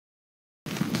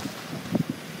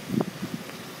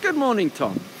Good morning,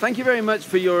 Tom. Thank you very much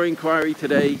for your inquiry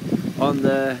today on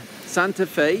the Santa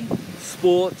Fe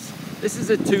Sports. This is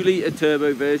a 2-litre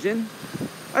turbo version.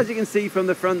 As you can see from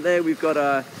the front there, we've got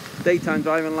our daytime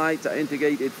driving lights, our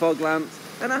integrated fog lamps,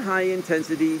 and our high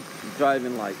intensity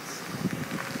driving lights.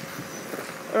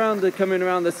 Coming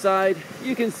around the side,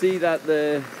 you can see that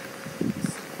the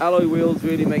alloy wheels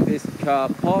really make this car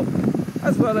pop,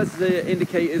 as well as the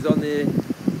indicators on the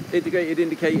integrated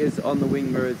indicators on the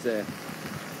wing mirrors there.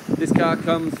 This car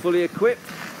comes fully equipped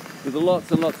with lots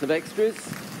and lots of extras,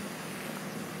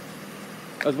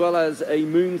 as well as a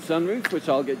moon sunroof, which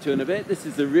I'll get to in a bit. This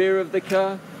is the rear of the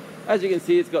car. As you can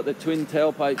see, it's got the twin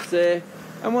tailpipes there.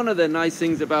 And one of the nice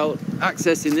things about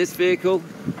accessing this vehicle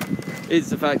is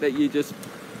the fact that you just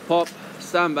pop,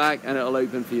 stand back, and it'll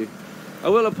open for you. I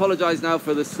will apologize now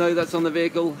for the snow that's on the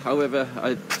vehicle. However,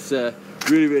 it's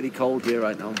really cold here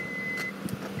right now.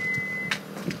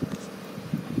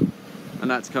 And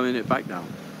that's coming it back down.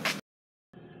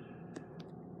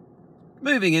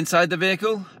 Moving inside the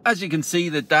vehicle, as you can see,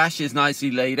 the dash is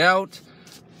nicely laid out,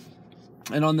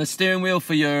 and on the steering wheel,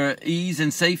 for your ease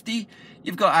and safety,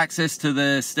 you've got access to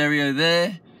the stereo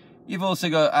there. You've also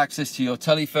got access to your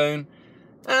telephone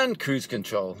and cruise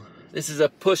control. This is a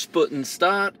push button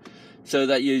start, so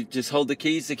that you just hold the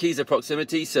keys. The keys are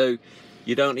proximity, so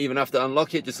you don't even have to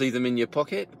unlock it, just leave them in your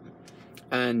pocket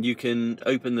and you can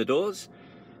open the doors.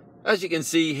 As you can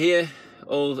see here,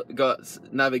 all got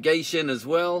navigation as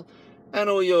well, and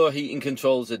all your heating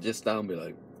controls are just down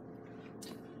below.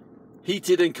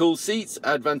 Heated and cool seats,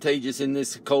 advantageous in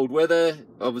this cold weather,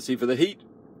 obviously for the heat.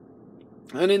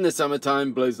 And in the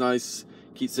summertime, blows nice,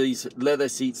 keeps these leather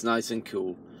seats nice and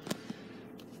cool.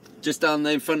 Just down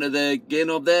there in front of the gear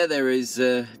knob there is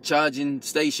a charging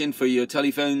station for your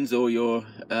telephones or your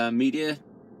media.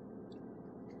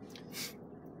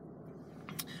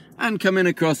 And coming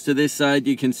across to this side,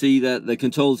 you can see that the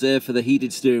controls there for the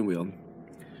heated steering wheel.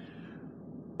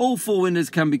 All 4 windows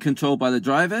can be controlled by the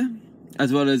driver,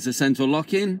 as well as the central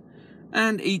lock-in,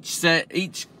 and each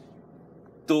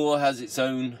door has its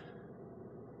own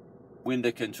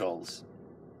window controls.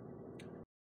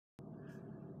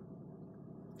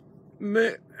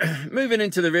 Moving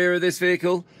into the rear of this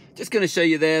vehicle, just going to show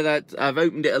you there that I've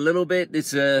opened it a little bit.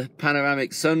 This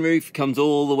panoramic sunroof comes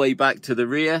all the way back to the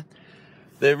rear.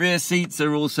 The rear seats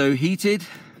are also heated,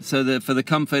 so that for the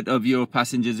comfort of your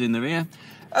passengers in the rear,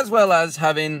 as well as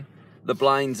having the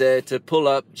blinds there to pull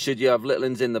up should you have little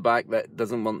ones in the back that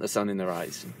doesn't want the sun in their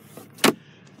eyes.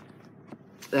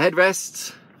 The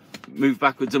headrests move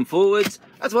backwards and forwards,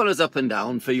 as well as up and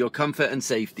down for your comfort and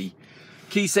safety.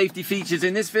 Key safety features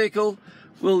in this vehicle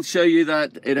will show you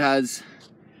that it has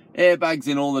airbags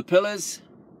in all the pillars,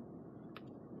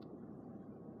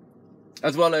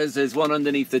 as well as there's one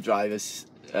underneath the driver's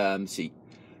seat.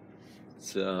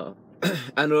 So,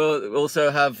 and we'll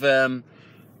also have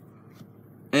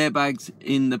airbags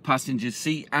in the passenger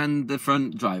seat and the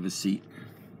front driver's seat.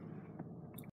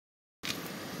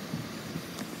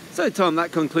 So Tom,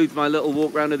 that concludes my little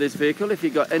walk around of this vehicle. If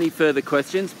you've got any further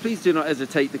questions, please do not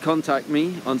hesitate to contact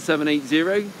me on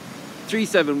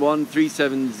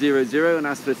 780-371-3700 and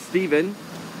ask for Stephen.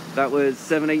 That was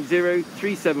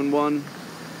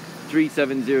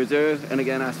 780-371-3700, and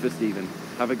again ask for Stephen.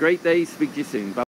 Have a great day. Speak to you soon. Bye.